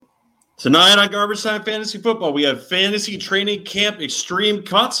Tonight on Garbage Time Fantasy Football, we have Fantasy Training Camp Extreme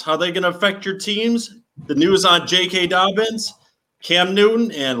Cuts. How are they going to affect your teams? The news on J.K. Dobbins, Cam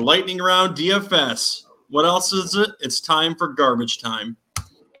Newton, and Lightning Round DFS. What else is it? It's time for Garbage Time.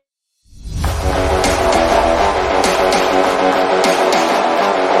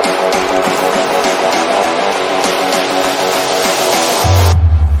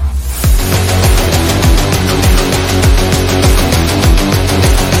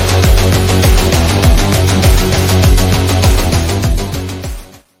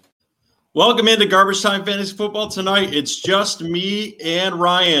 Welcome into Garbage Time Fantasy Football tonight. It's just me and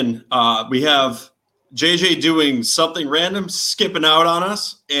Ryan. We have JJ doing something random, skipping out on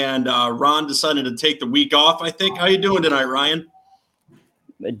us, and Ron decided to take the week off, I think. How you doing tonight, Ryan?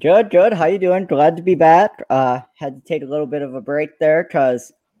 Good. How you doing? Glad to be back. Had to take a little bit of a break there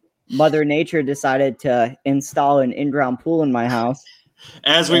because Mother Nature decided to install an in-ground pool in my house.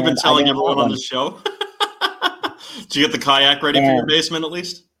 As we've been telling everyone on the show. Did you get the kayak ready for your basement at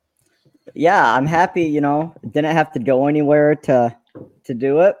least? Yeah, I'm happy, didn't have to go anywhere to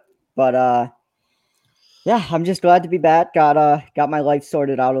do it. But yeah, I'm just glad to be back. Got my life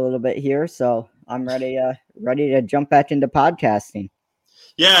sorted out a little bit here, so I'm ready to jump back into podcasting.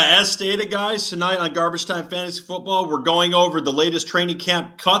 Yeah, as stated, guys, tonight on Garbage Time Fantasy Football, we're going over the latest training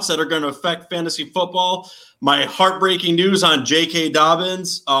camp cuts that are going to affect fantasy football. My heartbreaking news on J.K.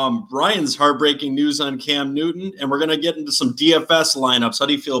 Dobbins, Ryan's heartbreaking news on Cam Newton, and we're going to get into some DFS lineups. How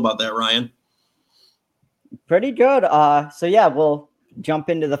do you feel about that, Ryan? Pretty good. So yeah, we'll jump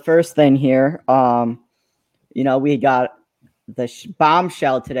into the first thing here. We got the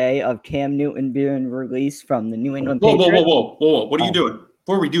bombshell today of Cam Newton being released from the New England Patriots. Whoa. What are you doing?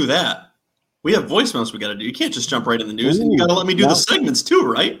 Before we do that, we have voicemails we got to do. You can't just jump right in the news, and you got to let me do the segments too,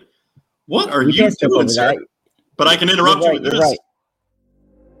 right? What are you doing, sir? But I can interrupt you with this. Right.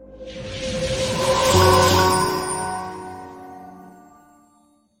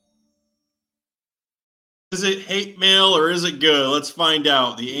 Is it hate mail or is it good? Let's find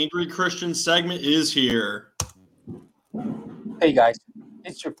out. The Angry Christian segment is here. Hey, guys.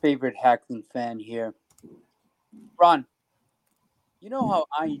 It's your favorite Hackman fan here. Ron, you know how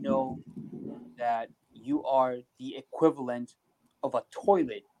I know that you are the equivalent of a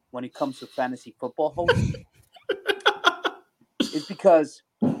toilet when it comes to fantasy football hosts? It's because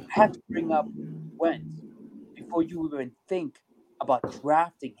I have to bring up Wentz before you even think about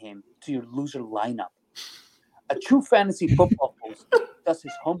drafting him to your loser lineup. A true fantasy football host does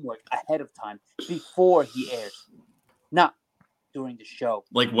his homework ahead of time before he airs, not during the show.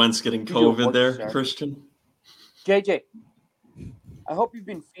 Like Wentz getting COVID there, sir. Christian? JJ, I hope you've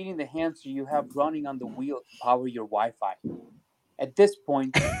been feeding the hamster you have running on the wheel to power your Wi-Fi. At this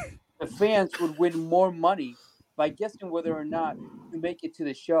point, the fans would win more money by guessing whether or not you make it to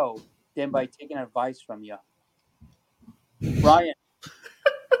the show than by taking advice from you. Ryan,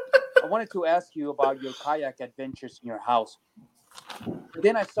 I wanted to ask you about your kayak adventures in your house. But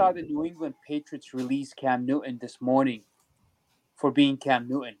then I saw the New England Patriots release Cam Newton this morning for being Cam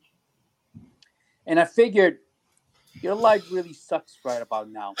Newton. And I figured your life really sucks right about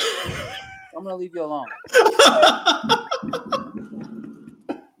now. I'm going to leave you alone.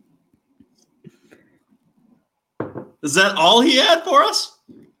 Is that all he had for us?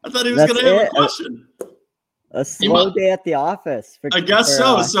 I thought he was going to have a question. A slow day at the office. I guess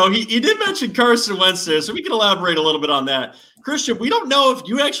so. So he did mention Carson Wentz there, so we can elaborate a little bit on that. Christian, we don't know if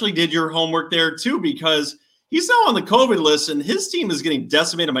you actually did your homework there too, because he's now on the COVID list, and his team is getting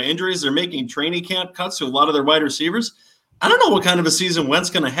decimated by injuries. They're making training camp cuts to a lot of their wide receivers. I don't know what kind of a season Wentz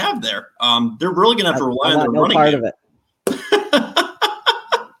going to have there. They're really going to have to rely on their running game. Of it.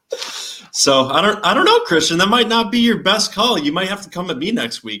 So I don't know, Christian. That might not be your best call. You might have to come at me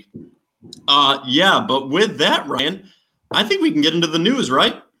next week. Yeah, but with that, Ryan, I think we can get into the news,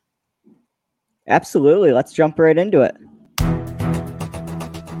 right? Absolutely. Let's jump right into it.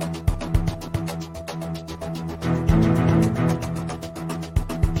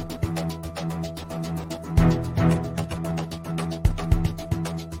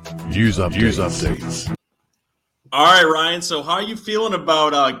 Use updates. All right, Ryan. So how are you feeling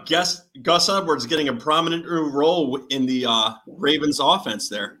about Gus Edwards getting a prominent role in the Ravens offense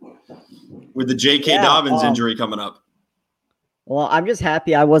there with the J.K. Dobbins injury coming up? Well, I'm just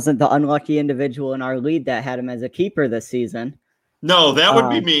happy I wasn't the unlucky individual in our league that had him as a keeper this season. No, that would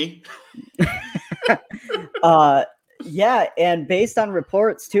be me. Yeah, and based on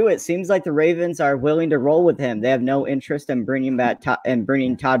reports too, it seems like the Ravens are willing to roll with him. They have no interest in bringing back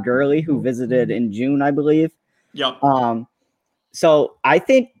bringing Todd Gurley, who visited in June, I believe. Yep. So I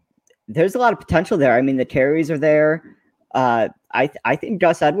think there's a lot of potential there. I mean, the carries are there. I think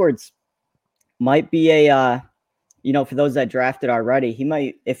Gus Edwards might be a for those that drafted already, he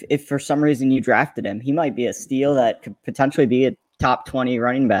might, if for some reason you drafted him, he might be a steal that could potentially be a top 20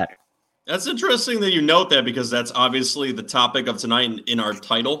 running back. That's interesting that you note that, because that's obviously the topic of tonight in our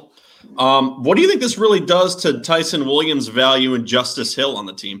title. What do you think this really does to Ty'Son Williams' value and Justice Hill on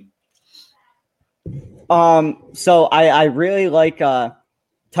the team? So I really like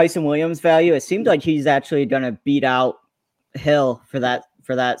Ty'Son Williams' value. It seems like he's actually going to beat out Hill for that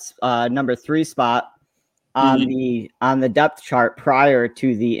number 3 spot on the depth chart prior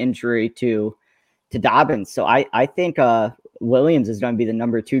to the injury to Dobbins. So I think Williams is going to be the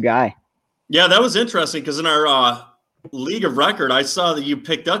number 2 guy. Yeah, that was interesting, because in our league of record, I saw that you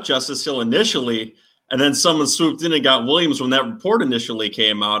picked up Justice Hill initially, and then someone swooped in and got Williams when that report initially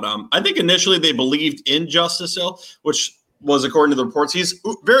came out. I think initially they believed in Justice Hill, which was, according to the reports, he's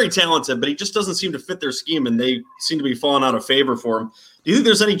very talented, but he just doesn't seem to fit their scheme, and they seem to be falling out of favor for him. Do you think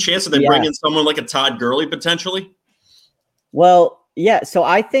there's any chance that they bring in someone like a Todd Gurley potentially? Well, yeah. So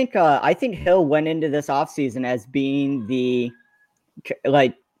I think Hill went into this offseason as being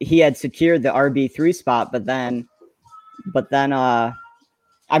he had secured the RB3 spot, but then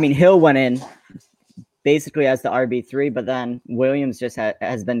Hill went in basically as the RB3, but then Williams just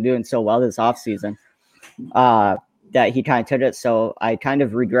has been doing so well this offseason that he kind of took it. So I kind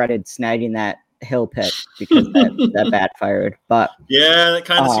of regretted snagging that Hill pick because that backfired. But yeah, that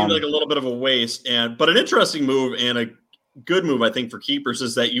kind of seemed like a little bit of a waste. But an interesting move and a good move, I think, for keepers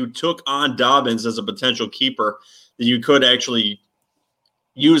is that you took on Dobbins as a potential keeper that you could actually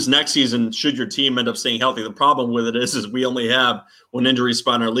use next season should your team end up staying healthy. The problem with it is we only have one injury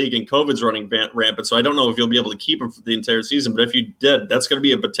spot in our league, and COVID's running rampant. So I don't know if you'll be able to keep him for the entire season. But if you did, that's going to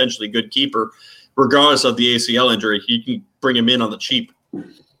be a potentially good keeper, regardless of the ACL injury. You can bring him in on the cheap.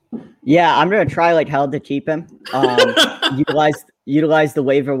 Yeah, I'm going to try like hell to keep him. Utilize the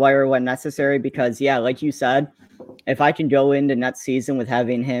waiver wire when necessary, because, yeah, like you said, if I can go into next season with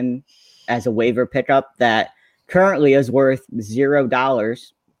having him as a waiver pickup that currently is worth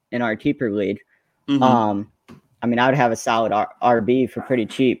 $0 in our keeper league, I would have a solid RB for pretty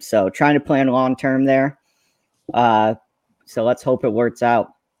cheap. So trying to plan long term there. So let's hope it works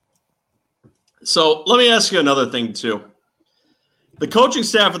out. So let me ask you another thing too. The coaching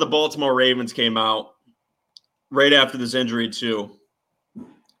staff of the Baltimore Ravens came out right after this injury too,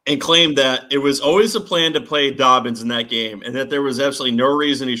 and claimed that it was always a plan to play Dobbins in that game, and that there was absolutely no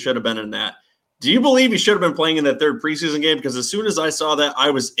reason he should have been in that. Do you believe he should have been playing in that third preseason game? Because as soon as I saw that,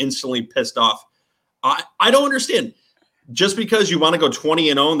 I was instantly pissed off. I don't understand. Just because you want to go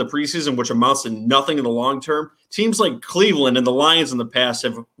 20-0 in the preseason, which amounts to nothing in the long term, teams like Cleveland and the Lions in the past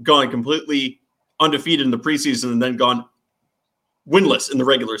have gone completely undefeated in the preseason and then gone winless in the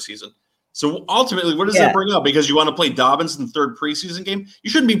regular season. So ultimately, what does that bring up? Because you want to play Dobbins in the third preseason game? You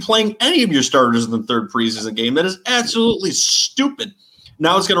shouldn't be playing any of your starters in the third preseason game. That is absolutely stupid.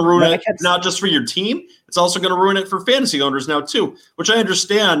 Now it's going to ruin it not just for your team. It's also going to ruin it for fantasy owners now too, which I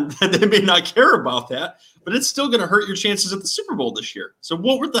understand that they may not care about that, but it's still going to hurt your chances at the Super Bowl this year. So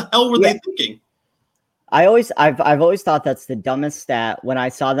what the hell were they thinking? I've always thought that's the dumbest stat when I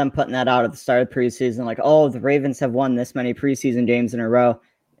saw them putting that out at the start of preseason, like, oh, the Ravens have won this many preseason games in a row.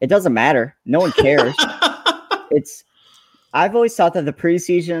 It doesn't matter. No one cares. I've always thought that the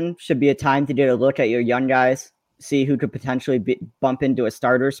preseason should be a time to get a look at your young guys, see who could potentially bump into a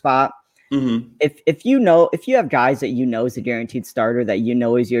starter spot. Mm-hmm. If you have guys that you know is a guaranteed starter, that you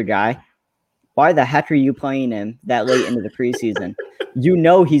know is your guy, why the heck are you playing him that late into the preseason? You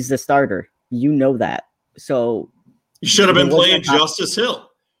know he's the starter. You know that. So you should have been playing Justice Hill.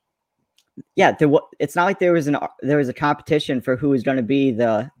 Yeah, it's not like there was a competition for who was going to be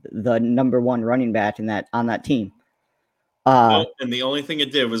the number one running back on that team. And the only thing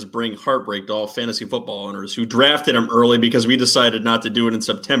it did was bring heartbreak to all fantasy football owners who drafted him early because we decided not to do it in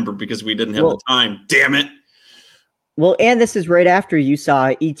September because we didn't have the time. Damn it. Well, and this is right after you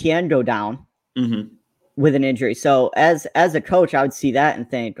saw Etienne go down with an injury. So as a coach, I would see that and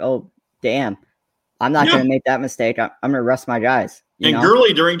think, oh, damn, I'm not going to make that mistake. I'm going to rest my guys.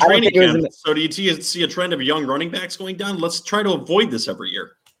 Gurley during training camp. So do you see a trend of young running backs going down? Let's try to avoid this every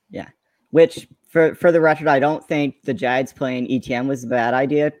year. Yeah, which for the record, I don't think the Jags playing Etienne was a bad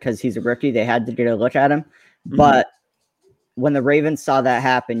idea because he's a rookie. They had to get a look at him. Mm-hmm. But when the Ravens saw that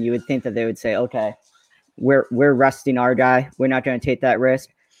happen, you would think that they would say, okay, we're resting our guy. We're not going to take that risk,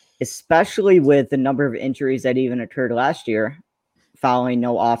 especially with the number of injuries that even occurred last year following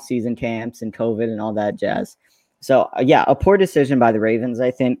no off-season camps and COVID and all that jazz. So, a poor decision by the Ravens, I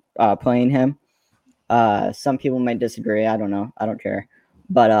think, playing him. Some people might disagree. I don't know. I don't care.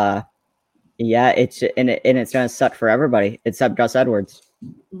 But, it's going to suck for everybody except Gus Edwards.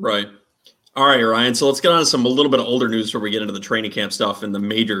 Right. All right, Ryan. So let's get on to some a little bit of older news before we get into the training camp stuff and the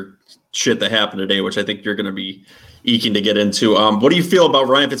major shit that happened today, which I think you're going to be eking to get into. What do you feel about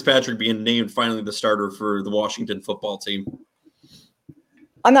Ryan Fitzpatrick being named finally the starter for the Washington football team?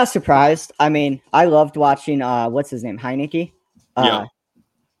 I'm not surprised. I mean, I loved watching what's his name, Heineke. Yeah.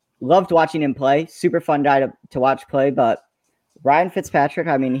 Loved watching him play. Super fun guy to watch play. But Ryan Fitzpatrick,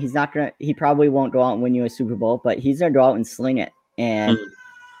 I mean, he probably won't go out and win you a Super Bowl, but he's gonna go out and sling it. And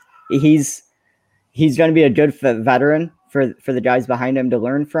he's gonna be a good veteran for the guys behind him to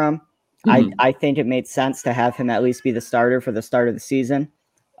learn from. I think it made sense to have him at least be the starter for the start of the season.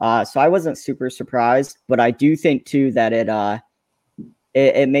 So I wasn't super surprised, but I do think too that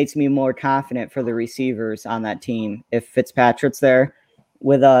it makes me more confident for the receivers on that team. If Fitzpatrick's there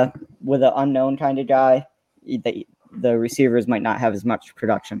with an unknown kind of guy, the receivers might not have as much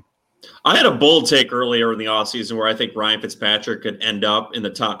production. I had a bold take earlier in the offseason where I think Ryan Fitzpatrick could end up in the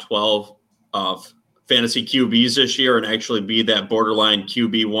top 12 of fantasy QBs this year and actually be that borderline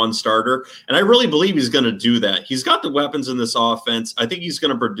QB1 starter. And I really believe he's going to do that. He's got the weapons in this offense. I think he's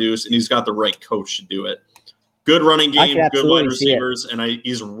going to produce, and he's got the right coach to do it. Good running game, good wide receivers, and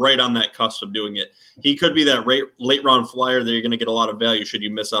he's right on that cusp of doing it. He could be that late round flyer that you're going to get a lot of value should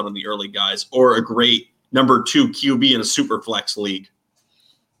you miss out on the early guys, or a great number 2 QB in a super flex league.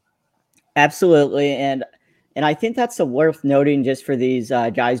 Absolutely, and I think that's worth noting just for these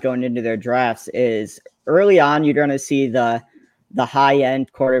guys going into their drafts is early on you're going to see the high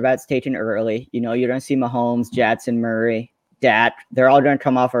end quarterbacks taken early. You know, you're going to see Mahomes, Jackson, Murray, Dak. They're all going to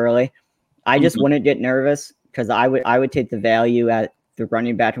come off early. I just wouldn't get nervous, because I would take the value at the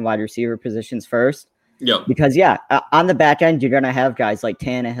running back and wide receiver positions first. Yep. Because, on the back end, you're going to have guys like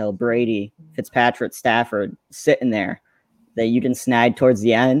Tannehill, Brady, Fitzpatrick, Stafford sitting there that you can snag towards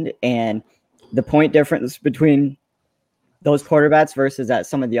the end. And the point difference between those quarterbacks versus at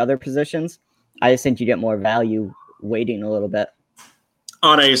some of the other positions, I just think you get more value waiting a little bit.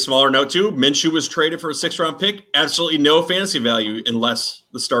 On a smaller note, too, Minshew was traded for a 6th-round pick. Absolutely no fantasy value unless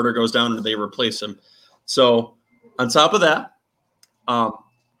the starter goes down and they replace him. So on top of that,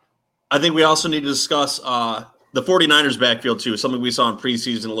 I think we also need to discuss the 49ers backfield too, something we saw in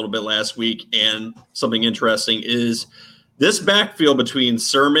preseason a little bit last week. And something interesting is this backfield between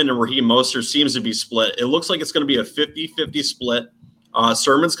Sermon and Raheem Mostert seems to be split. It looks like it's going to be a 50-50 split.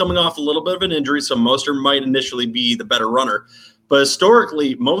 Sermon's coming off a little bit of an injury, so Mostert might initially be the better runner. But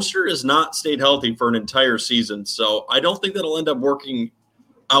historically, Mostert has not stayed healthy for an entire season. So I don't think that'll end up working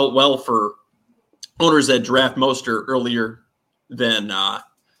out well for owners that draft Mostert earlier than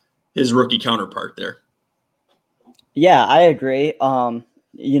his rookie counterpart there. Yeah, I agree.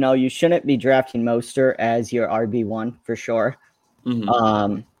 You shouldn't be drafting Mostert as your RB1 for sure.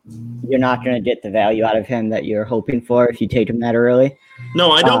 You're not going to get the value out of him that you're hoping for if you take him that early.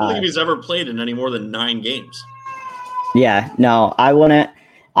 No, I don't believe he's ever played in any more than 9 games. Yeah, no, I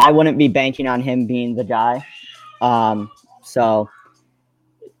wouldn't be banking on him being the guy.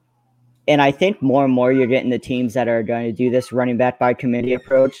 And I think more and more you're getting the teams that are going to do this running back by committee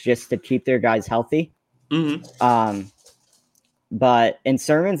approach just to keep their guys healthy. But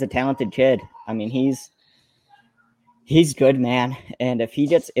Sermon's a talented kid. I mean, he's good, man. And if he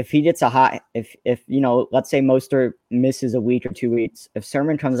gets a high, if let's say Mostert misses a week or 2 weeks, if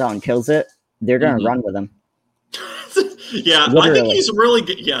Sermon comes out and kills it, they're going to run with him. Yeah, literally. I think he's really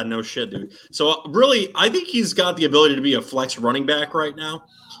good. Yeah, no shit, dude. So really, I think he's got the ability to be a flex running back right now.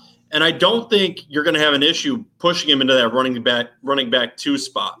 And I don't think you're going to have an issue pushing him into that running back 2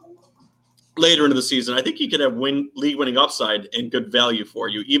 spot later into the season. I think he could have league winning upside and good value for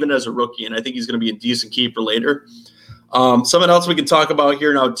you, even as a rookie. And I think he's going to be a decent keeper later. Something else we can talk about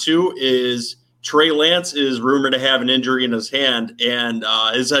here now, too, is Trey Lance is rumored to have an injury in his hand, and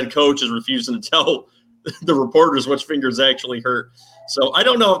his head coach is refusing to tell the reporters which fingers actually hurt. So I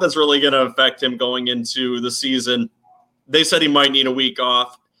don't know if that's really going to affect him going into the season. They said he might need a week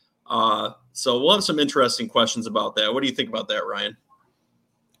off. So we'll have some interesting questions about that. What do you think about that, Ryan?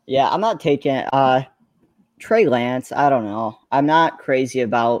 Yeah, I'm not taking Trey Lance. I don't know. I'm not crazy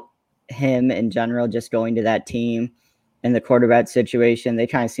about him in general, just going to that team and the quarterback situation. They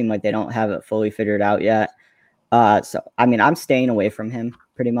kind of seem like they don't have it fully figured out yet. So, I mean, I'm staying away from him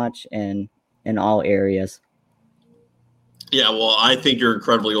pretty much in all areas. Yeah, well, I think you're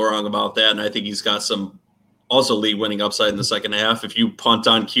incredibly wrong about that. And I think he's got some also league winning upside in the second half. If you punt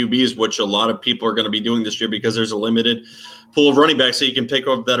on QBs, which a lot of people are going to be doing this year because there's a limited pool of running backs that you can pick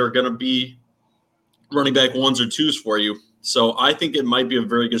up that are going to be running back 1s or 2s for you. So I think it might be a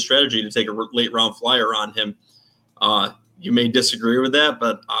very good strategy to take a late round flyer on him. you may disagree with that,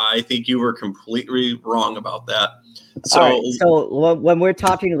 but I think you were completely wrong about that. All right, so when we're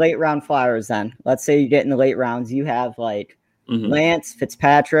talking late round flyers, then let's say you get in the late rounds, you have like Lance,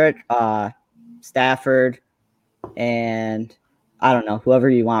 Fitzpatrick, Stafford, and I don't know, whoever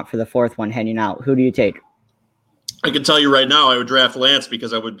you want for the fourth one hanging out. Who do you take? I can tell you right now, I would draft Lance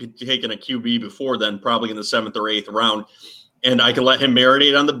because I would be taking a QB before then, probably in the 7th or 8th round. And I can let him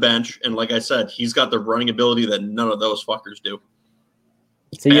marinate on the bench. And like I said, he's got the running ability that none of those fuckers do.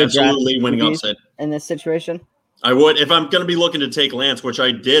 So you're absolutely winning upset in this situation? I would. If I'm going to be looking to take Lance, which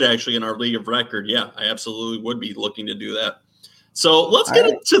I did actually in our league of record, yeah, I absolutely would be looking to do that. So let's get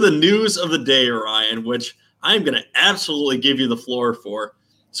into the news of the day, Ryan, which I'm going to absolutely give you the floor for.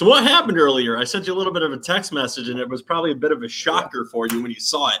 So what happened earlier? I sent you a little bit of a text message, and it was probably a bit of a shocker for you when you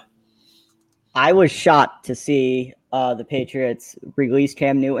saw it. I was shocked to see the Patriots release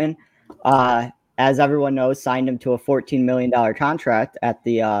Cam Newton. As everyone knows, signed him to a $14 million contract at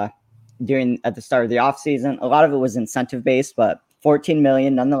the start of the offseason. A lot of it was incentive based, but $14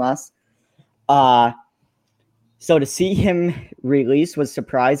 million nonetheless. So to see him released was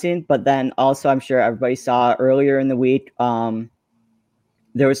surprising, but then also I'm sure everybody saw earlier in the week.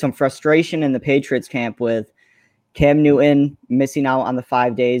 There was some frustration in the Patriots camp with Cam Newton missing out on the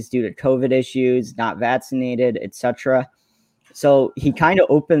 5 days due to COVID issues, not vaccinated, etc. So he kind of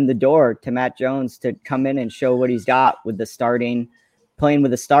opened the door to Matt Jones to come in and show what he's got with playing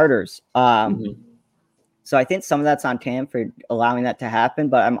with the starters. So I think some of that's on Cam for allowing that to happen,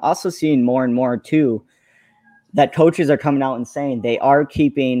 but I'm also seeing more and more too that coaches are coming out and saying they are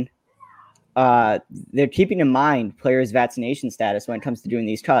keeping in mind players' vaccination status when it comes to doing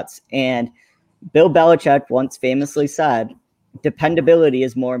these cuts. And Bill Belichick once famously said, dependability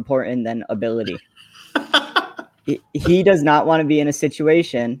is more important than ability. He does not want to be in a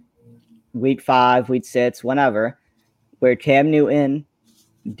situation, week 5, week 6, whenever, where Cam Newton,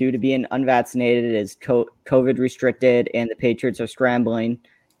 due to being unvaccinated, is COVID restricted, and the Patriots are scrambling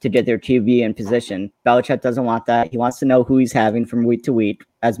to get their QB in position. Belichick doesn't want that. He wants to know who he's having from week to week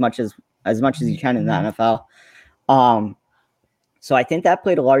as much as you can in the NFL. So I think that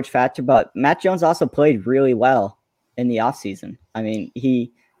played a large factor, but Matt Jones also played really well in the offseason. I mean,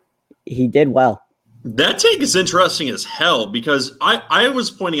 he did well. That take is interesting as hell because I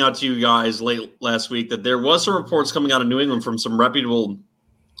was pointing out to you guys late last week that there was some reports coming out of New England from some reputable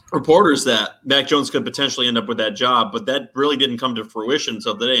reporters that Mac Jones could potentially end up with that job, but that really didn't come to fruition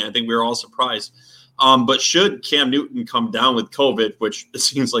until today. I think we were all surprised. But should Cam Newton come down with COVID, which it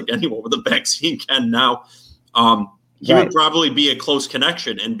seems like anyone with a vaccine can now, he would probably be a close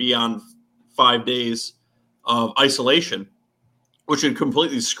connection and be on 5 days of isolation, which would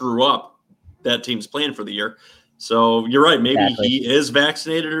completely screw up that team's plan for the year. So you're right. Maybe he is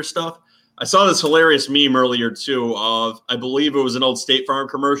vaccinated or stuff. I saw this hilarious meme earlier too of, I believe it was an old State Farm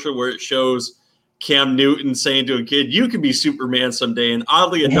commercial where it shows Cam Newton saying to a kid, "You can be Superman someday." And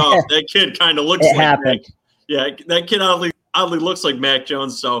oddly enough, that kid kind of looks like Mac. Yeah, that kid oddly looks like Mac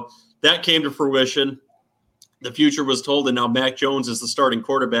Jones. So that came to fruition. The future was told, and now Mac Jones is the starting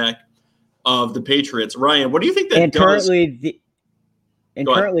quarterback of the Patriots. Ryan, what do you think that does?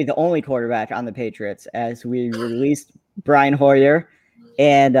 Currently the only quarterback on the Patriots, as we released Brian Hoyer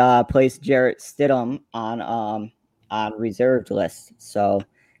and placed Jarrett Stidham on reserved list. So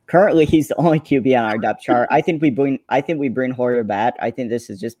currently he's the only QB on our depth chart. I think we bring Hoyer back. I think this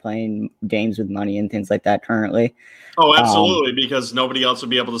is just playing games with money and things like that currently. Oh, absolutely, because nobody else would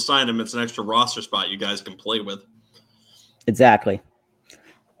be able to sign him. It's an extra roster spot you guys can play with. Exactly.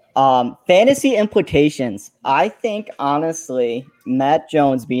 Fantasy implications. I think, honestly, Matt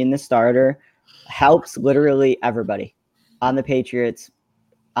Jones being the starter helps literally everybody on the Patriots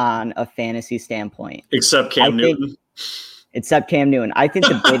on a fantasy standpoint. Except Cam Newton. Except Cam Newton. I think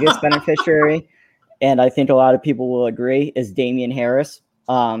the biggest beneficiary, and I think a lot of people will agree, is Damian Harris.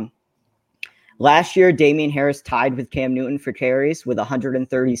 Last year, Damian Harris tied with Cam Newton for carries with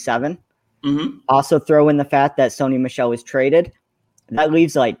 137. Also throw in the fact that Sony Michel was traded. That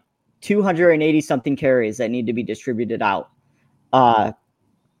leaves like 280 something carries that need to be distributed out.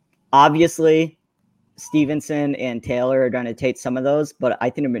 Obviously, Stevenson and Taylor are going to take some of those, but I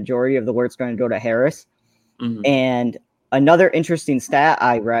think a majority of the work's going to go to Harris. And another interesting stat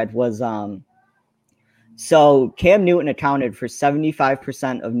I read was so Cam Newton accounted for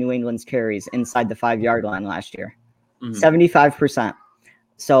 75% of New England's carries inside the 5-yard line last year. 75%.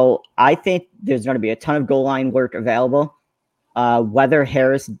 So I think there's going to be a ton of goal line work available. Whether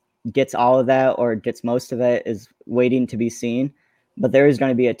Harris gets all of that or gets most of it is waiting to be seen. But there is going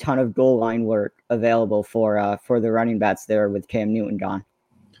to be a ton of goal line work available for the running backs there with Cam Newton gone.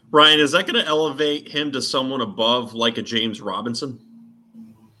 Ryan, is that going to elevate him to someone above like a James Robinson?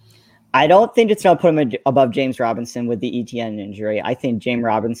 I don't think it's going to put him above James Robinson with the ETN injury. I think James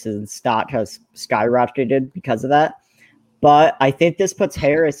Robinson's stock has skyrocketed because of that. But I think this puts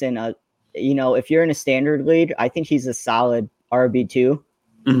Harris in a, if you're in a standard league, I think he's a solid RB2.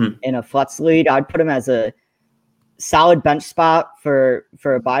 Mm-hmm. In a flex league, I'd put him as a solid bench spot for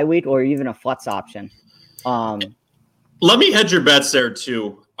a bye week or even a flex option. Let me hedge your bets there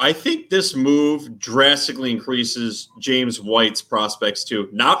too. I think this move drastically increases James White's prospects too.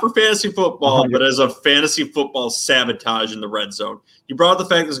 Not for fantasy football, 100%. But as a fantasy football sabotage in the red zone. You brought up the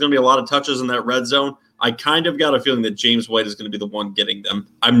fact there's going to be a lot of touches in that red zone. I kind of got a feeling that James White is going to be the one getting them.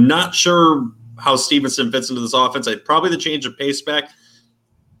 I'm not sure how Stevenson fits into this offense. Probably the change of pace back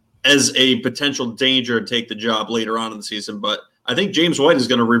as a potential danger to take the job later on in the season. But I think James White is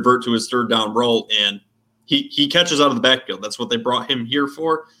going to revert to his third down role, and he catches out of the backfield. That's what they brought him here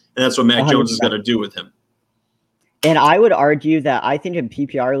for, and that's what Mac 100%. Jones is going to do with him. And I would argue that I think in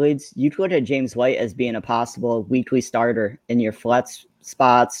PPR leagues, you could look at James White as being a possible weekly starter in your flex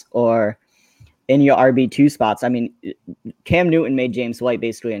spots or in your RB2 spots. I mean, Cam Newton made James White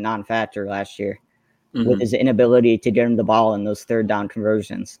basically a non-factor last year with his inability to get him the ball in those third down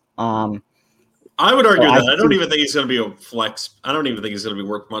conversions. I would argue that I don't even think he's going to be a flex. I don't even think he's going to be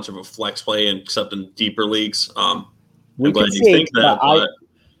worth much of a flex play, except in deeper leagues. We can see,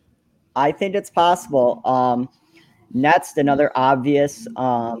 I think it's possible. Next, another obvious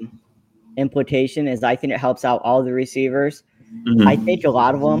implication is I think it helps out all the receivers. Mm-hmm. I think a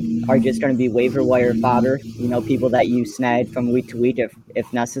lot of them are just going to be waiver wire fodder, people that you snag from week to week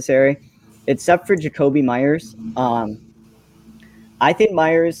if necessary, except for Jakobi Meyers. I think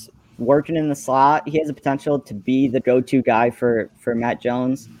Meyers working in the slot, he has the potential to be the go-to guy for Matt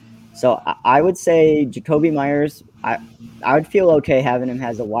Jones. So I would say Jakobi Meyers, I would feel okay having him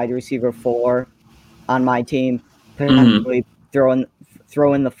as a wide receiver 4 on my team, potentially throw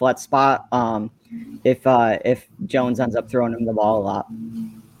in the flex spot if Jones ends up throwing him the ball a lot.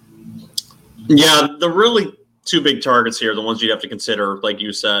 Yeah, the really two big targets here, the ones you'd have to consider, like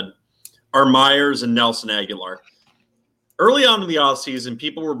you said, are Myers and Nelson Aguilar. Early on in the offseason,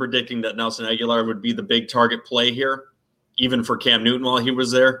 people were predicting that Nelson Aguilar would be the big target play here, even for Cam Newton while he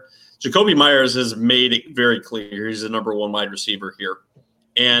was there. Jakobi Meyers has made it very clear he's the number 1 wide receiver here.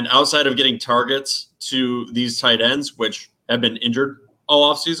 And outside of getting targets to these tight ends, which have been injured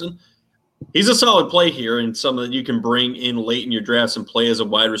all offseason, he's a solid play here and something that you can bring in late in your drafts and play as a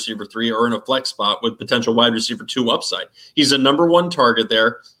wide receiver 3 or in a flex spot with potential wide receiver 2 upside. He's a number 1 target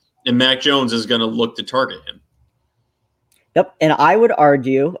there, and Mac Jones is going to look to target him. Yep, and I would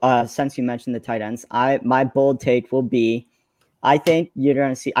argue, since you mentioned the tight ends, my bold take will be, I think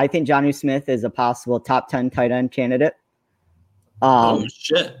Jonnu Smith is a possible top 10 tight end candidate. Oh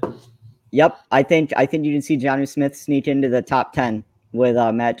shit! Yep, I think you can see Jonnu Smith sneak into the top 10 with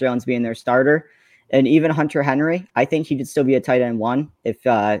Matt Jones being their starter, and even Hunter Henry. I think he could still be a tight end 1 if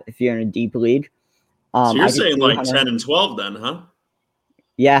you're in a deep league. So you're saying like Hunter 10 and 12 then, huh?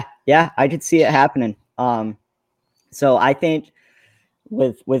 Yeah, I could see it happening. So I think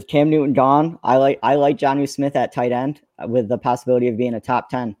with Cam Newton gone, I like Jonnu Smith at tight end with the possibility of being a top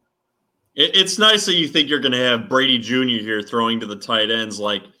 10. It's nice that you think you're going to have Brady Jr. here throwing to the tight ends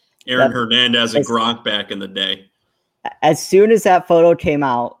like Aaron Hernandez and Gronk back in the day. As soon as that photo came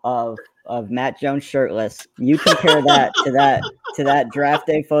out of Matt Jones shirtless, you compare that to that draft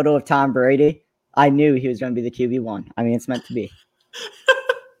day photo of Tom Brady, I knew he was going to be the QB1. I mean, it's meant to be.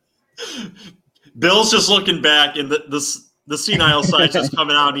 Bill's just looking back, and the senile side's just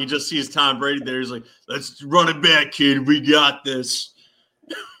coming out, and he just sees Tom Brady there. He's like, "Let's run it back, kid. We got this."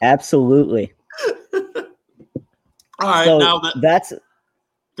 Absolutely. All right, so now that's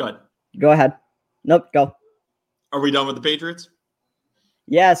good. Go ahead. Nope, go. Are we done with the Patriots?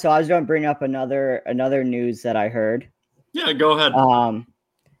 Yeah. So I was going to bring up another news that I heard. Yeah, go ahead.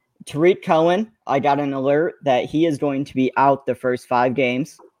 Tariq Cohen, I got an alert that he is going to be out the first 5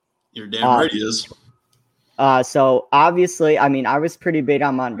 games. You're damn right he is. So obviously, I mean, I was pretty big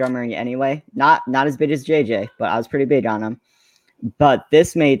on Montgomery anyway. Not as big as JJ, but I was pretty big on him. But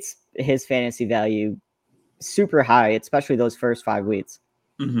this makes his fantasy value super high, especially those first 5 weeks.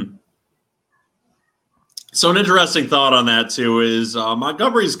 Mm-hmm. So an interesting thought on that too is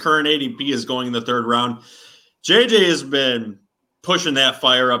Montgomery's current ADP is going in the 3rd round. JJ has been pushing that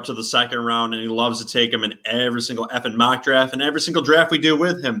fire up to the 2nd round, and he loves to take him in every single effing mock draft and every single draft we do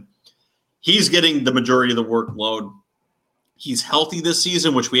with him. He's getting the majority of the workload. He's healthy this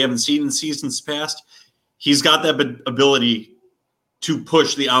season, which we haven't seen in seasons past. He's got that ability to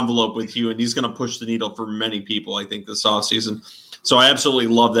push the envelope with you, and he's going to push the needle for many people, I think, this offseason. So I absolutely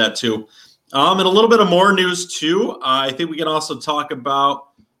love that too. And a little bit of more news too. I think we can also talk about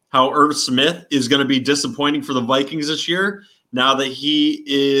how Irv Smith is going to be disappointing for the Vikings this year now that he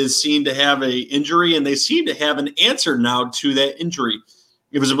is seen to have an injury, and they seem to have an answer now to that injury.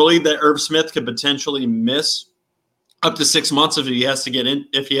 It was believed that Irv Smith could potentially miss up to 6 months if he has to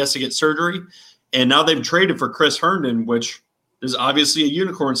get surgery. And now they've traded for Chris Herndon, which is obviously a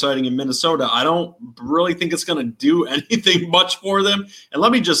unicorn sighting in Minnesota. I don't really think it's going to do anything much for them. And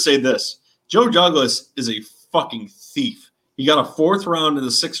let me just say this. Joe Douglas is a fucking thief. He got a 4th round and a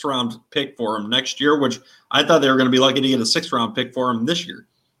 6th round pick for him next year, which I thought they were going to be lucky to get a 6th round pick for him this year.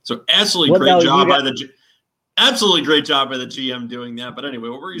 So absolutely great job by the GM doing that. But anyway,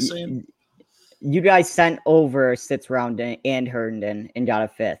 what were you saying? You guys sent over 6th round and Herndon and got a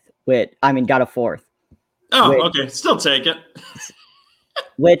 5th. Got a 4th. Oh, okay. Still take it.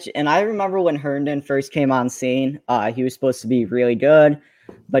 And I remember when Herndon first came on scene, he was supposed to be really good,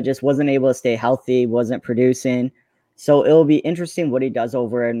 but just wasn't able to stay healthy, wasn't producing. So it'll be interesting what he does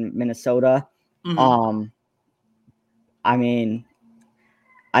over in Minnesota. Mm-hmm.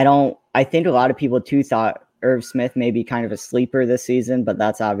 I think a lot of people too thought Irv Smith may be kind of a sleeper this season, but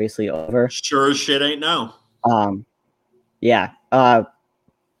that's obviously over. Sure as shit ain't now. Yeah.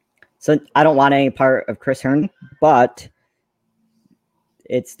 So I don't want any part of Chris Herndon, but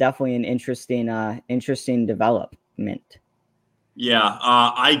it's definitely an interesting development. Yeah,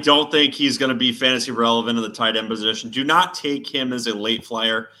 I don't think he's going to be fantasy relevant in the tight end position. Do not take him as a late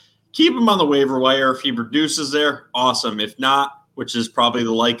flyer. Keep him on the waiver wire. If he produces there, awesome. If not, which is probably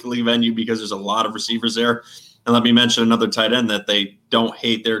the likely venue because there's a lot of receivers there. And let me mention another tight end that they don't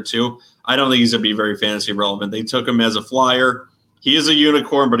hate there too. I don't think he's going to be very fantasy relevant. They took him as a flyer. He is a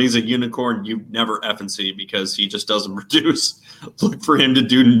unicorn, but he's a unicorn you never effing see because he just doesn't produce. Look for him to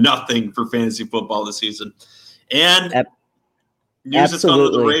do nothing for fantasy football this season. And news that's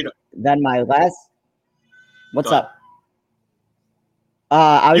on the radar. Then my last. What's up?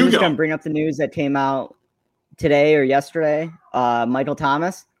 I was just going to bring up the news that came out today or yesterday. Michael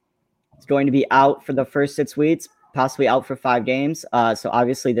Thomas is going to be out for the first 6 weeks, possibly out for 5 games. So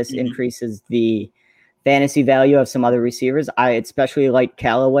obviously this increases the fantasy value of some other receivers. I especially like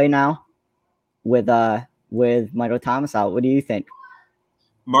Callaway now with Michael Thomas out. What do you think?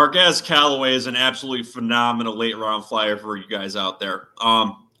 Marquez Callaway is an absolutely phenomenal late round flyer for you guys out there.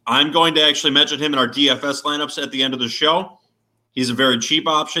 I'm going to actually mention him in our DFS lineups at the end of the show. He's a very cheap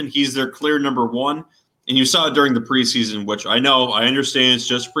option. He's their clear number 1. And you saw it during the preseason, which I understand it's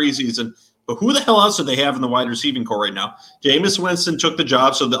just preseason, but who the hell else do they have in the wide receiving core right now? Jameis Winston took the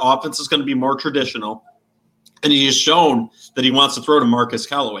job, so the offense is going to be more traditional. And he has shown that he wants to throw to Marcus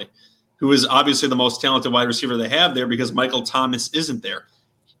Callaway, who is obviously the most talented wide receiver they have there because Michael Thomas isn't there.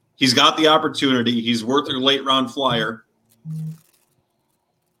 He's got the opportunity. He's worth your late round flyer.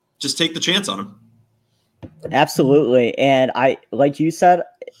 Just take the chance on him. Absolutely. And like you said,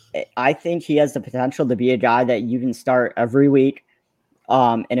 I think he has the potential to be a guy that you can start every week.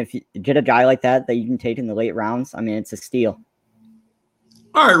 And if you get a guy like that you can take in the late rounds, it's a steal.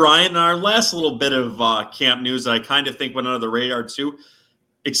 All right, Ryan, our last little bit of camp news I kind of think went under the radar too,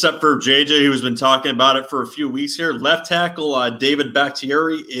 except for JJ, who's been talking about it for a few weeks here. Left tackle David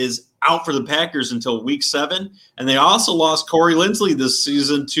Bakhtiari is out for the Packers until week 7. And they also lost Corey Linsley this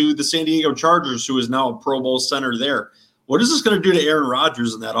season to the San Diego Chargers, who is now a Pro Bowl center there. What is this going to do to Aaron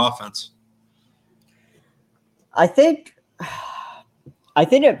Rodgers in that offense? I think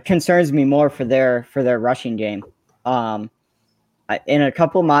it concerns me more for their rushing game. In a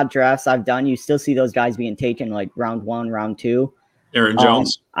couple mock drafts I've done, you still see those guys being taken like round 1, round 2. Aaron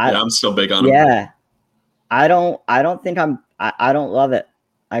Jones. I'm still big on him. Yeah. I don't love it.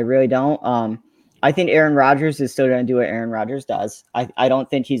 I really don't. I think Aaron Rodgers is still going to do what Aaron Rodgers does. I don't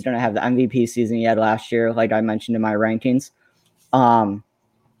think he's going to have the MVP season he had last year, like I mentioned in my rankings.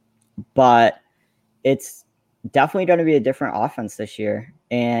 But it's definitely going to be a different offense this year.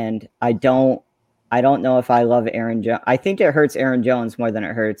 And I don't know if I love Aaron Jones. I think it hurts Aaron Jones more than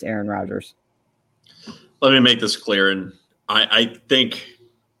it hurts Aaron Rodgers. Let me make this clear, and I think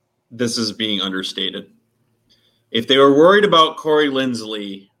this is being understated. If they were worried about Corey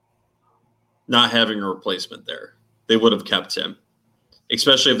Linsley not having a replacement there, they would have kept him,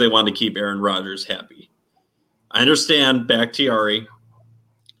 especially if they wanted to keep Aaron Rodgers happy. I understand Bakhtiari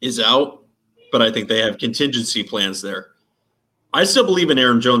is out, but I think they have contingency plans there. I still believe in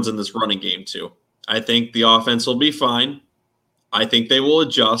Aaron Jones in this running game too. I think the offense will be fine. I think they will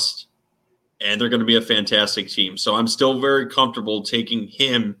adjust, and they're going to be a fantastic team. So I'm still very comfortable taking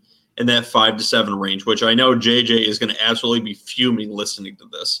him in that 5 to 7 range, which I know JJ is going to absolutely be fuming listening to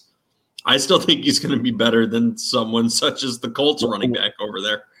this. I still think he's going to be better than someone such as the Colts running back over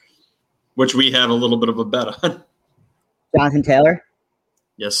there, which we have a little bit of a bet on. Jonathan Taylor?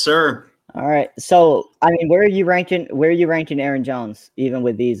 Yes, sir. All right. So, I mean, where are you ranking Aaron Jones, even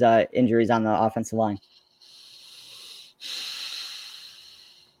with these injuries on the offensive line?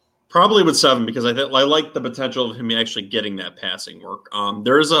 Probably with 7 because I like the potential of him actually getting that passing work.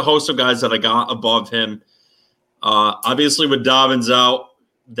 There is a host of guys that I got above him. Obviously, with Dobbins out,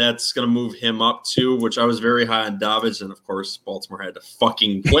 that's going to move him up too, which I was very high on Dobbins. And, of course, Baltimore had to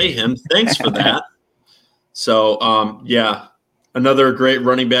fucking play him. Thanks for that. So, yeah, another great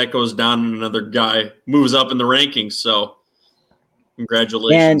running back goes down and another guy moves up in the rankings. So,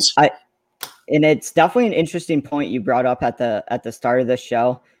 congratulations. And it's definitely an interesting point you brought up at the start of the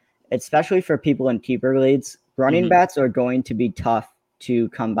show, especially for people in keeper leagues. Running backs are going to be tough to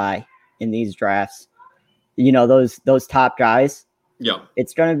come by in these drafts. You know, those top guys. Yeah.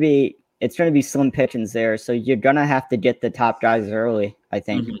 It's gonna be slim pickings there. So you're gonna have to get the top guys early, I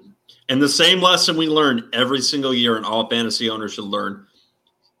think. And the same lesson we learn every single year, and all fantasy owners should learn: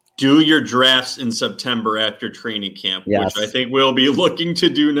 do your drafts in September after training camp, yes. Which I think we'll be looking to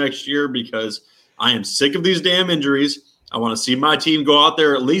do next year because I am sick of these damn injuries. I want to see my team go out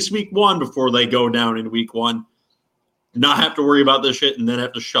there at least week 1 before they go down in week 1, not have to worry about this shit and then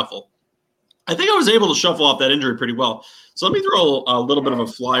have to shuffle. I think I was able to shuffle off that injury pretty well. So let me throw a little bit of a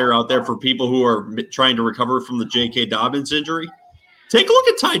flyer out there for people who are trying to recover from the J.K. Dobbins injury. Take a look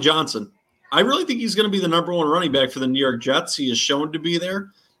at Ty Johnson. I really think he's going to be the number 1 running back for the New York Jets. He is shown to be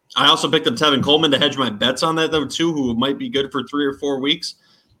there. I also picked up Tevin Coleman to hedge my bets on that, though, too, who might be good for 3 or 4 weeks.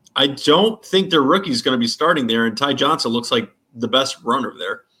 I don't think their rookie's going to be starting there, and Ty Johnson looks like the best runner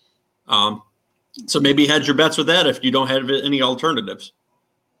there. So maybe hedge your bets with that if you don't have any alternatives.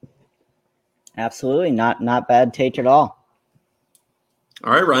 Absolutely. Not bad take at all.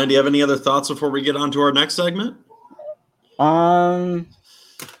 All right, Ryan, do you have any other thoughts before we get on to our next segment?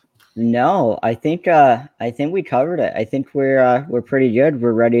 No, I think we covered it. I think we're pretty good.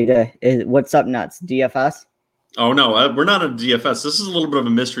 We're ready to. What's up nuts? DFS? Oh no, we're not a DFS. This is a little bit of a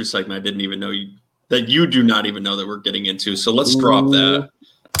mystery segment. I didn't even know that you do not even know that we're getting into. So let's drop that.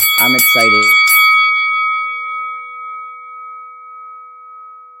 I'm excited.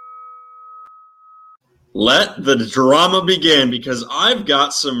 Let the drama begin because I've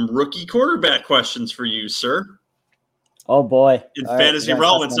got some rookie quarterback questions for you, sir. Oh boy! In all fantasy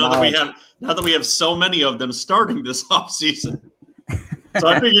relevance, now that we have so many of them starting this offseason. So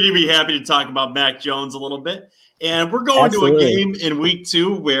I figured you'd be happy to talk about Mac Jones a little bit. And we're going to a game in week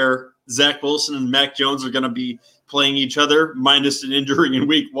 2 where Zach Wilson and Mac Jones are going to be playing each other, minus an injury in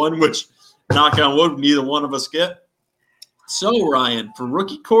week 1, which, knock on wood, neither one of us get. So, Ryan, for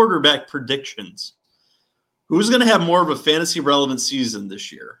rookie quarterback predictions, who's going to have more of a fantasy relevant season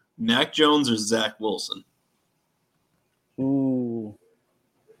this year, Mac Jones or Zach Wilson? Ooh.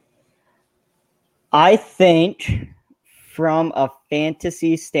 I think from a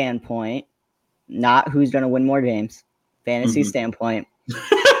fantasy standpoint, not who's going to win more games, fantasy standpoint,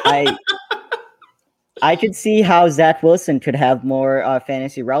 I could see how Zach Wilson could have more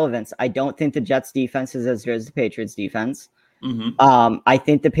fantasy relevance. I don't think the Jets defense is as good as the Patriots defense. I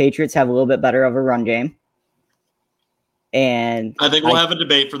think the Patriots have a little bit better of a run game. And I think we'll have a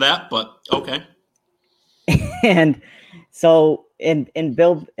debate for that, but okay. And so and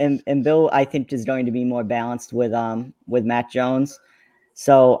Bill I think is going to be more balanced with Mac Jones.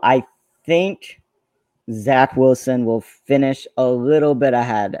 So I think Zach Wilson will finish a little bit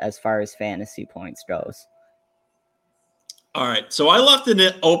ahead as far as fantasy points goes. All right. So I left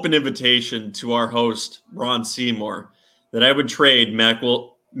an open invitation to our host, Ron Seymour, that I would trade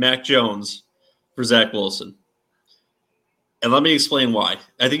Mac Jones for Zach Wilson. And let me explain why.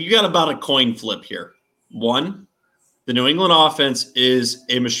 I think you got about a coin flip here. 1, the New England offense is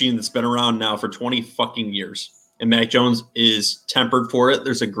a machine that's been around now for 20 fucking years. And Mac Jones is tempered for it.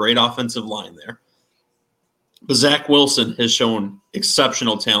 There's a great offensive line there. But Zach Wilson has shown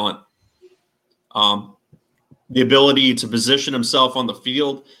exceptional talent. The ability to position himself on the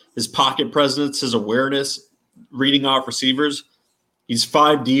field, his pocket presence, his awareness, reading off receivers. He's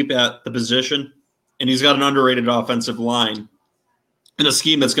 5 deep at the position, and he's got an underrated offensive line in a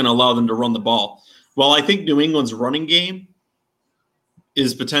scheme that's going to allow them to run the ball. While I think New England's running game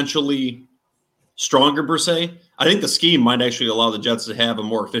is potentially stronger per se, I think the scheme might actually allow the Jets to have a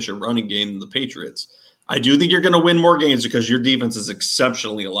more efficient running game than the Patriots. I do think you're going to win more games because your defense is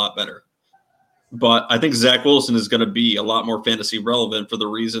exceptionally a lot better. But I think Zach Wilson is going to be a lot more fantasy relevant for the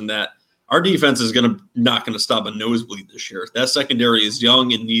reason that our defense is not going to stop a nosebleed this year. That secondary is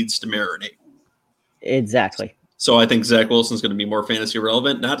young and needs to marinate. Exactly. So I think Zach Wilson's going to be more fantasy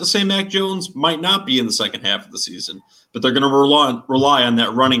relevant. Not to say Mac Jones might not be in the second half of the season, but they're going to rely on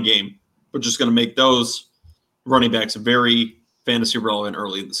that running game, which is going to make those running backs very fantasy relevant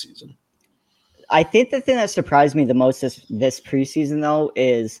early in the season. I think the thing that surprised me the most this preseason, though,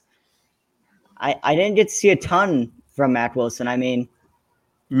 is I didn't get to see a ton from Mac Wilson. I mean,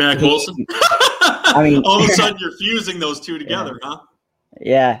 Mac Wilson? I mean, all of a sudden you're fusing those two together, huh?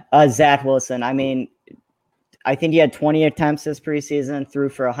 Yeah, Zach Wilson. I mean, I think he had 20 attempts this preseason, threw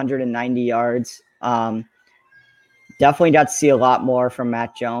for 190 yards. Definitely got to see a lot more from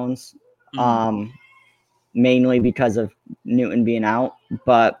Mac Jones, mainly because of Newton being out.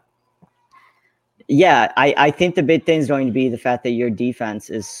 But yeah, I think the big thing is going to be the fact that your defense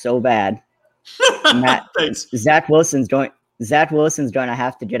is so bad. Thanks. Zach Wilson's going to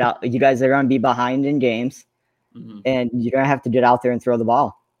have to get out. You guys are going to be behind in games, and you're going to have to get out there and throw the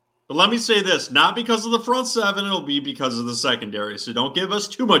ball. But let me say this, not because of the front seven, it'll be because of the secondary. So don't give us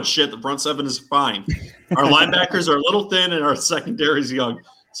too much shit. The front seven is fine. Our linebackers are a little thin and our secondary is young.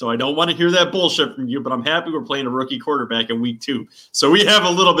 So I don't want to hear that bullshit from you, but I'm happy we're playing a rookie quarterback in week 2. So we have a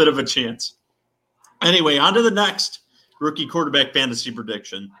little bit of a chance. Anyway, on to the next rookie quarterback fantasy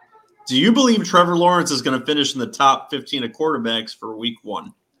prediction. Do you believe Trevor Lawrence is going to finish in the top 15 of quarterbacks for week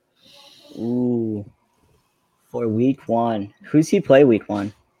 1? Ooh, for week 1. Who's he play week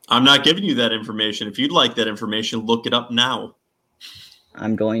 1? I'm not giving you that information. If you'd like that information, look it up now.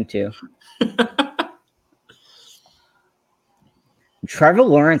 I'm going to. Trevor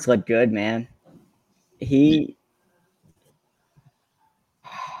Lawrence looked good, man. Now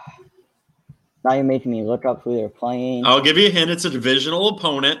you're making me look up who they're playing. I'll give you a hint. It's a divisional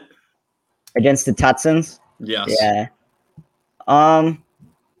opponent. Against the Texans? Yes. Yeah.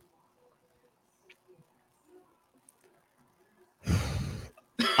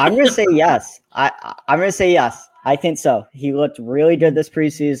 I'm going to say yes. I'm going to say yes. I think so. He looked really good this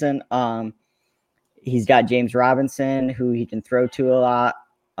preseason. He's got James Robinson, who he can throw to a lot.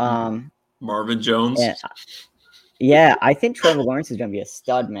 Marvin Jones. Yeah, I think Trevor Lawrence is going to be a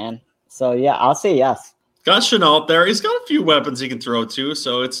stud, man. So, yeah, I'll say yes. Got Chenault there. He's got a few weapons he can throw to,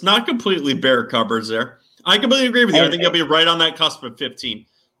 so it's not completely bare cupboards there. I completely agree with you. I think he'll be right on that cusp of 15.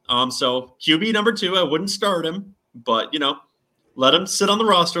 So QB number 2, I wouldn't start him, but, let him sit on the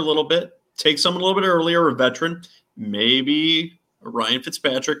roster a little bit. Take someone a little bit earlier, a veteran. Maybe Ryan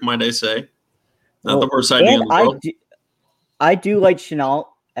Fitzpatrick, might I say. Not the worst idea in the world. I do like Chenault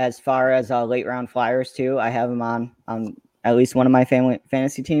as far as late round flyers, too. I have him on at least one of my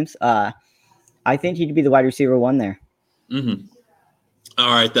fantasy teams. I think he could be the wide receiver 1 there. Mm-hmm.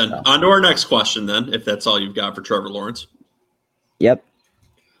 All right, then. On to our next question, then, if that's all you've got for Trevor Lawrence. Yep.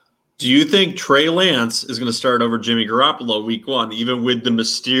 Do you think Trey Lance is going to start over Jimmy Garoppolo week 1, even with the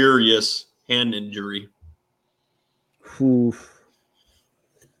mysterious hand injury? Oof.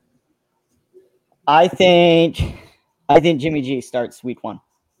 I think Jimmy G starts week 1.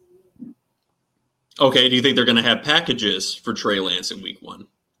 Okay, do you think they're going to have packages for Trey Lance in week 1?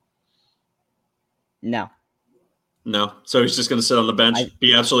 No. So he's just going to sit on the bench,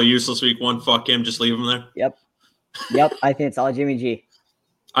 be absolutely useless week 1. Fuck him, just leave him there. Yep. I think it's all Jimmy G.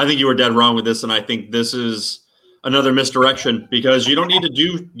 I think you were dead wrong with this, and I think this is another misdirection because you don't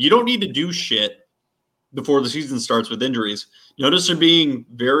need to do shit before the season starts with injuries. Notice they're being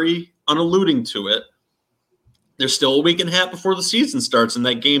very unalluding to it. There's still a week and a half before the season starts, and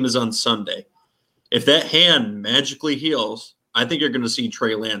that game is on Sunday. If that hand magically heals, I think you're going to see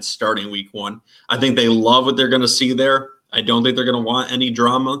Trey Lance starting week 1. I think they love what they're going to see there. I don't think they're going to want any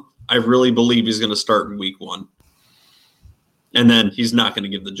drama. I really believe he's going to start in week 1. And then he's not going to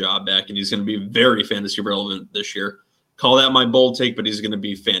give the job back, and he's going to be very fantasy relevant this year. Call that my bold take, but he's going to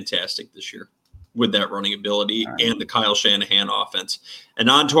be fantastic this year with that running ability and the Kyle Shanahan offense. And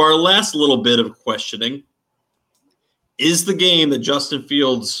on to our last little bit of questioning. Is the game that Justin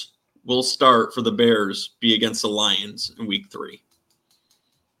Fields will start for the Bears be against the Lions in week 3?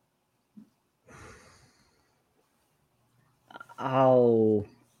 Oh,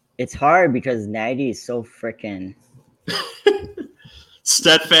 it's hard because Nagy is so freaking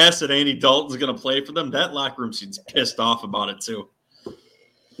steadfast that Andy Dalton's going to play for them. That locker room seems pissed off about it too.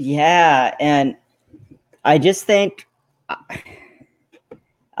 Yeah, and I just think I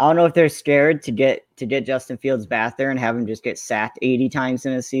don't know if they're scared to get Justin Fields back there and have him just get sacked 80 times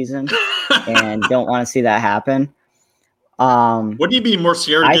in a season and don't want to see that happen. Wouldn't you be more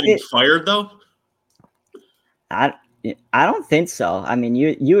scared of getting fired though? I don't think so. I mean,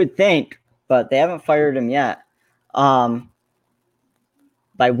 you would think, but they haven't fired him yet. But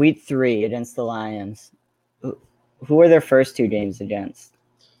by week 3 against the Lions. Who are their first 2 games against?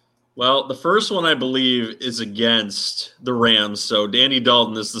 Well, the first one I believe is against the Rams. So Danny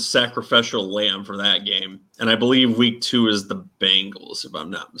Dalton is the sacrificial lamb for that game. And I believe week 2 is the Bengals, if I'm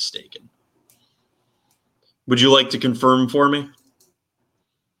not mistaken. Would you like to confirm for me?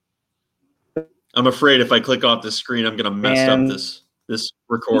 I'm afraid if I click off the screen, I'm going to mess up this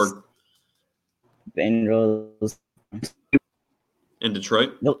record. Bengals. In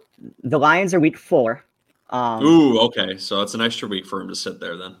Detroit? The Lions are week 4. Ooh, okay. So it's an extra week for him to sit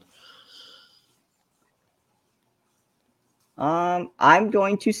there then. I'm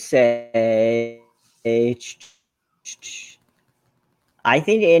going to say I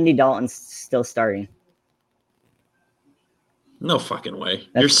think Andy Dalton's still starting. No fucking way.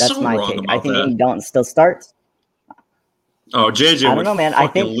 That's so my wrong take. about I think that. Andy Dalton still starts. Oh, JJ I would don't know, man. fucking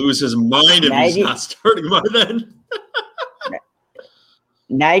I think lose his mind if he's not starting by then.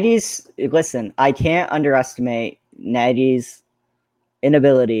 Listen, I can't underestimate Nagy's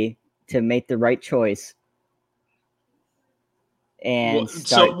inability to make the right choice. And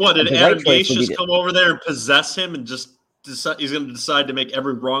so what, did Adam Gase just come over there and possess him and just decide he's going to decide to make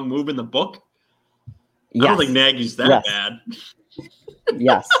every wrong move in the book? Yes. I don't think Nagy's that bad.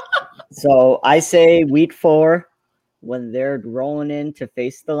 Yes. So I say week 4, when they're rolling in to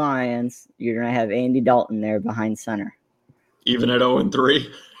face the Lions, you're going to have Andy Dalton there behind center. Even at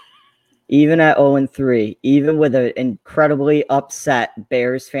 0-3? Even at 0-3. Even with an incredibly upset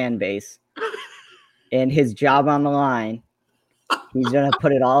Bears fan base and his job on the line, he's going to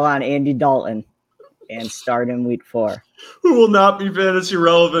put it all on Andy Dalton and start in week 4. Who will not be fantasy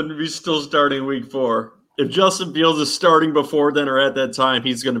relevant if he's still starting week 4? If Justin Fields is starting before then or at that time,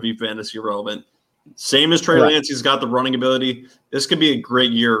 he's going to be fantasy relevant. Same as Trey Lance, he's got the running ability. This could be a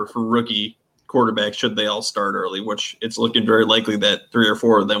great year for rookie quarterbacks should they all start early, which it's looking very likely that 3 or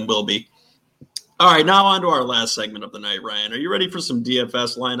 4 of them will be. All right, now on to our last segment of the night, Ryan. Are you ready for some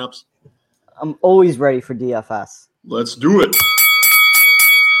DFS lineups? I'm always ready for DFS. Let's do it.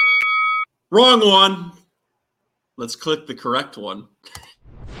 Wrong one. Let's click the correct one.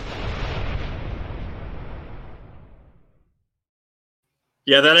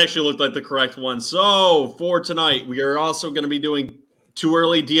 Yeah, that actually looked like the correct one. So for tonight, we are also going to be doing too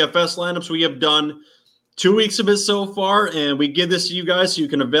early DFS lineups. We have done 2 weeks of it so far, and we give this to you guys so you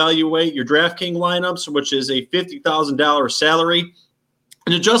can evaluate your DraftKings lineups, which is a $50,000 salary,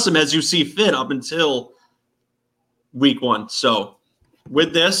 and adjust them as you see fit up until week 1. So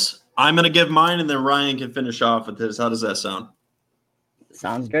with this, I'm going to give mine, and then Ryan can finish off with his. How does that sound?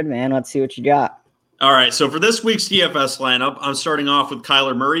 Sounds good, man. Let's see what you got. All right, so for this week's DFS lineup, I'm starting off with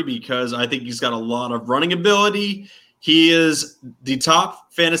Kyler Murray because I think he's got a lot of running ability. He is the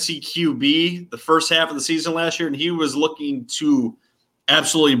top fantasy QB the first half of the season last year, and he was looking to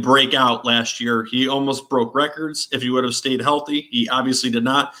absolutely break out last year. He almost broke records if he would have stayed healthy. He obviously did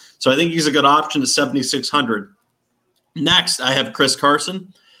not. So I think he's a good option at 7,600. Next, I have Chris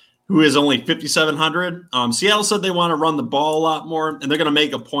Carson, who is only 5,700. Seattle said they want to run the ball a lot more, and they're going to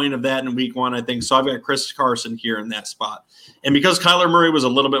make a point of that in week 1, I think. So I've got Chris Carson here in that spot. And because Kyler Murray was a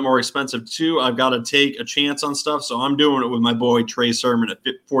little bit more expensive too, I've got to take a chance on stuff. So I'm doing it with my boy Trey Sermon at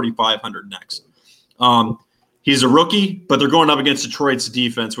 4,500 next. He's a rookie, but they're going up against Detroit's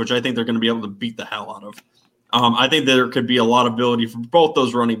defense, which I think they're going to be able to beat the hell out of. I think there could be a lot of ability for both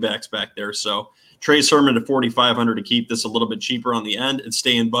those running backs back there. So Trey Sermon at 4,500 to keep this a little bit cheaper on the end and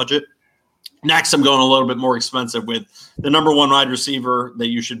stay in budget. Next, I'm going a little bit more expensive with the number 1 wide receiver that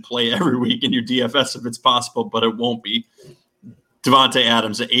you should play every week in your DFS if it's possible, but it won't be. Devontae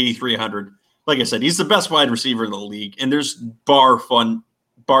Adams at 8,300. Like I said, he's the best wide receiver in the league, and there's bar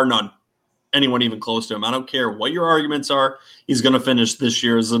none, anyone even close to him. I don't care what your arguments are. He's going to finish this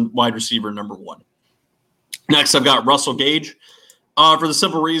year as a wide receiver number 1. Next, I've got Russell Gage for the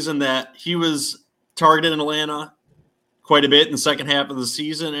simple reason that he was targeted in Atlanta quite a bit in the second half of the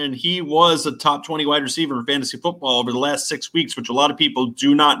season, and he was a top 20 wide receiver in fantasy football over the last 6 weeks, which a lot of people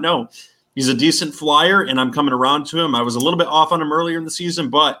do not know. He's a decent flyer, and I'm coming around to him. I was a little bit off on him earlier in the season,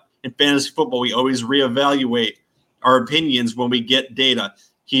 but in fantasy football, we always reevaluate our opinions when we get data.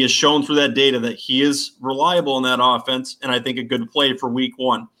 He has shown through that data that he is reliable in that offense, and I think a good play for week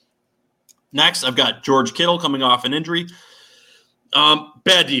 1. Next, I've got George Kittle coming off an injury.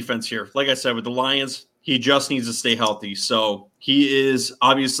 Bad defense here. Like I said, with the Lions, he just needs to stay healthy. So he is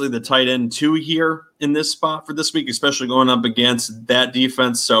obviously the tight end 2 here in this spot for this week, especially going up against that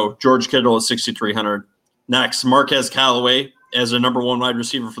defense. So George Kittle at 6,300. Next, Marquez Callaway as a number 1 wide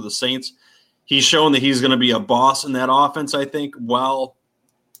receiver for the Saints. He's shown that he's going to be a boss in that offense, I think, while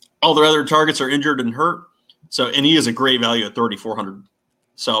all their other targets are injured and hurt. So, and he is a great value at 3,400.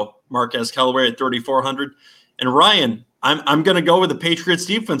 So Marquez Callaway at 3,400. And Ryan, I'm going to go with the Patriots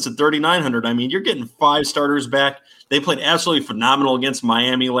defense at 3,900. I mean, you're getting 5 starters back. They played absolutely phenomenal against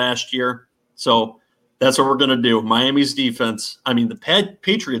Miami last year. So that's what we're going to do. Miami's defense, the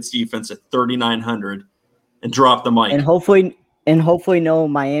Patriots defense at 3,900 and drop the mic. And hopefully no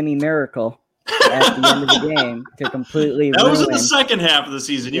Miami Miracle at the end of the game to completely That ruin. was in the second half of the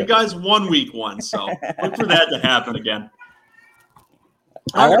season. You guys won week 1, so look for that to happen again.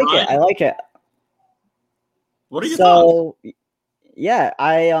 I like it. What are your thoughts? Yeah,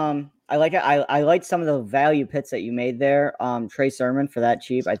 I like it. I like some of the value picks that you made there. Trey Sermon for that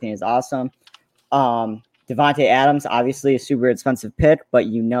cheap, I think is awesome. Devontae Adams, obviously a super expensive pick, but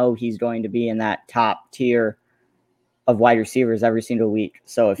he's going to be in that top tier of wide receivers every single week.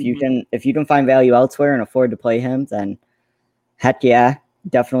 So if you can find value elsewhere and afford to play him, then heck yeah,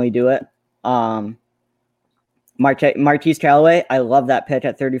 definitely do it. Marquise Callaway, I love that pick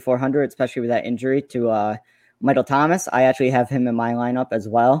at 3,400, especially with that injury to Michael Thomas. I actually have him in my lineup as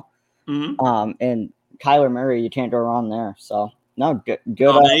well. Mm-hmm. And Kyler Murray, you can't go wrong there. So no, good.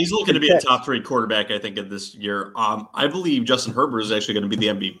 He's looking to be a top 3 quarterback, I think, of this year. I believe Justin Herbert is actually going to be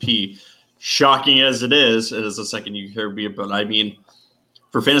the MVP. Shocking as it is the second you hear me. But I mean,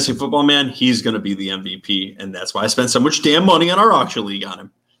 for fantasy football, man, he's going to be the MVP, and that's why I spent so much damn money on our auction league on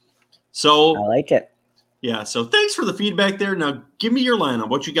him. So I like it. Yeah. So thanks for the feedback there. Now give me your lineup.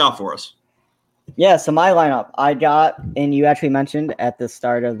 What you got for us? Yeah. So my lineup, I got, and you actually mentioned at the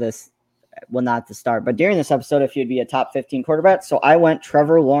start of this. Well, not the start, but during this episode, if you'd be a top 15 quarterback. So I went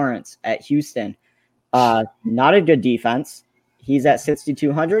Trevor Lawrence at Houston. Not a good defense. He's at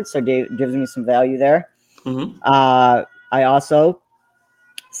 6,200, so gives me some value there. Mm-hmm. I also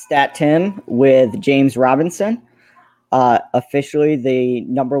stat him with James Robinson, officially the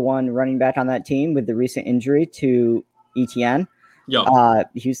number 1 running back on that team with the recent injury to ETN. Yeah.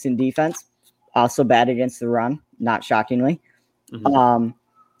 Houston defense also bad against the run, not shockingly. Mm-hmm.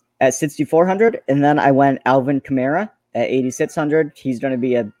 At 6,400, and then I went Alvin Kamara at 8,600. He's going to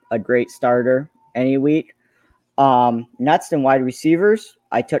be a great starter any week. Next in wide receivers,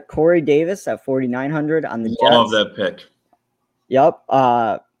 I took Corey Davis at 4,900 on the Jets. Love that pick. Yep.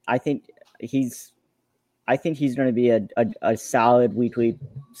 I think he's going to be a solid weekly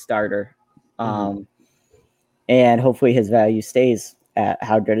starter. And hopefully his value stays at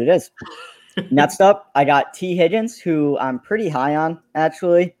how good it is. Next up, I got T. Higgins, who I'm pretty high on,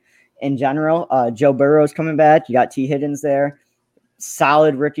 actually, in general. Joe Burrow's coming back. You got T. Higgins there.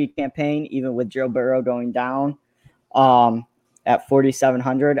 Solid rookie campaign, even with Joe Burrow going down. At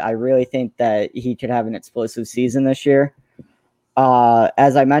 4,700, I really think that he could have an explosive season this year.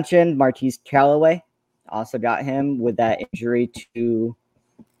 As I mentioned, Marquise Callaway, also got him with that injury to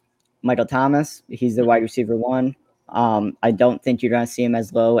Michael Thomas. He's the wide receiver 1. I don't think you're going to see him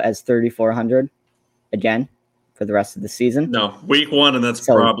as low as 3,400 again for the rest of the season. No, week 1, and that's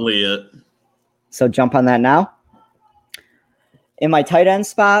probably it. So jump on that now. In my tight end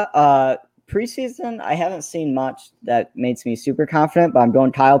spot, preseason, I haven't seen much that makes me super confident, but I'm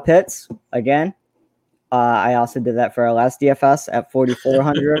going Kyle Pitts again. I also did that for our last DFS at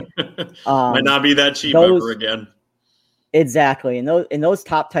 4,400. Might not be that cheap ever again. Exactly. And those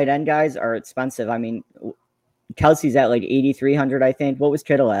top tight end guys are expensive. I mean, Kelsey's at like 8,300, I think. What was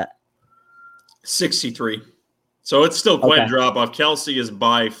Kittle at? 63. So it's still quite a drop off. Kelsey is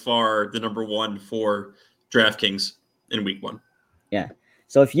by far the number 1 for DraftKings in week 1. Yeah.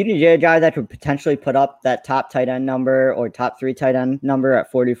 So if you can get a guy that could potentially put up that top tight end number or top 3 tight end number at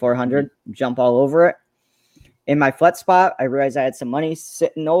 4,400, jump all over it. In my flex spot, I realized I had some money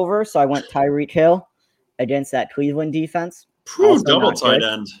sitting over, so I went Tyreek Hill against that Cleveland defense. Double tight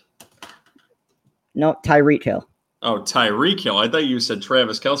end. No, Tyreek Hill. Oh, Tyreek Hill. I thought you said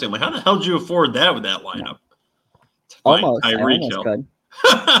Travis Kelce. I'm like, how the hell did you afford that with that lineup? Almost. I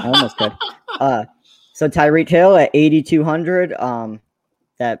almost could. So Tyreek Hill at 8,200.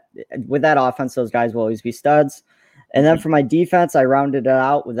 That with that offense, those guys will always be studs. And then for my defense, I rounded it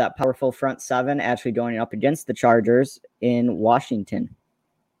out with that powerful front 7 actually going up against the Chargers in Washington.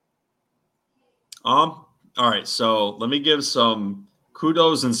 All right. So let me give some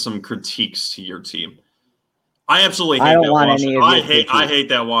kudos and some critiques to your team. I absolutely hate that Washington. I hate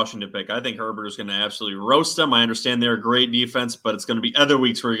that Washington pick. I think Herbert is going to absolutely roast them. I understand they're a great defense, but it's going to be other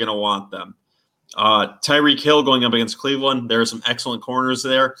weeks where you're going to want them. Tyreek Hill going up against Cleveland. There are some excellent corners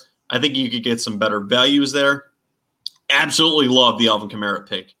there. I think you could get some better values there. Absolutely love the Alvin Kamara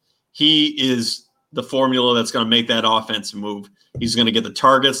pick. He is the formula that's going to make that offense move. He's going to get the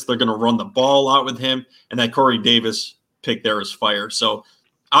targets. They're going to run the ball out with him. And that Corey Davis pick there is fire. So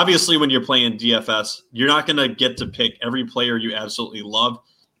obviously when you're playing DFS, you're not going to get to pick every player you absolutely love.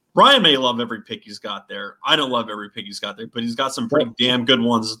 Brian may love every pick he's got there. I don't love every pick he's got there, but he's got some pretty damn good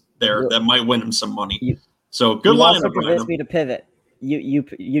ones there that might win him some money. So good line. You also convinced me to pivot. You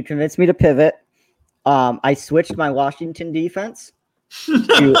convinced me to pivot. I switched my Washington defense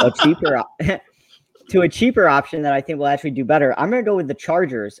to a cheaper option that I think will actually do better. I'm going to go with the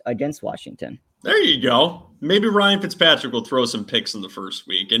Chargers against Washington. There you go. Maybe Ryan Fitzpatrick will throw some picks in the first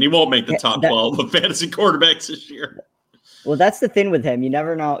week, and he won't make the top 12 of fantasy quarterbacks this year. Well, that's the thing with him. You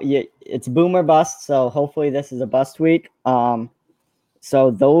never know. It's boom or bust, so hopefully this is a bust week.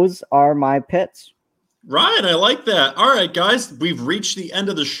 So those are my picks. Ryan, I like that. All right, guys, we've reached the end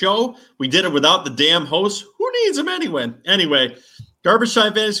of the show. We did it without the damn host. Who needs him anyway? Anyway, Garbage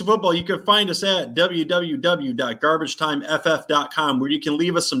Time Fantasy Football, you can find us at www.garbagetimeff.com, where you can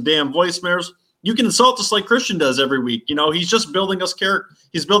leave us some damn voicemails. You can insult us like Christian does every week. You know, he's just building us character.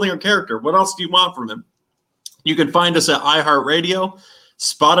 He's building our character. What else do you want from him? You can find us at iHeartRadio,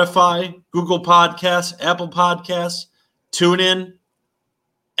 Spotify, Google Podcasts, Apple Podcasts, TuneIn,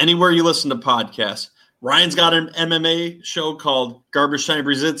 anywhere you listen to podcasts. Ryan's got an MMA show called Garbage Time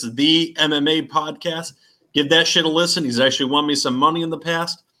Presents the MMA Podcast. Give that shit a listen. He's actually won me some money in the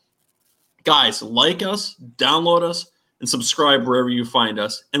past. Guys, like us, download us, and subscribe wherever you find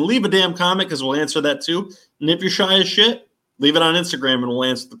us. And leave a damn comment because we'll answer that too. And if you're shy as shit, leave it on Instagram and we'll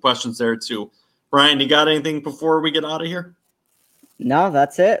answer the questions there too. Brian, you got anything before we get out of here? No,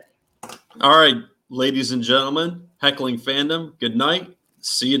 that's it. All right, ladies and gentlemen, Heckling Fandom, good night.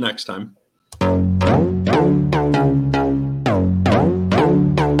 See you next time.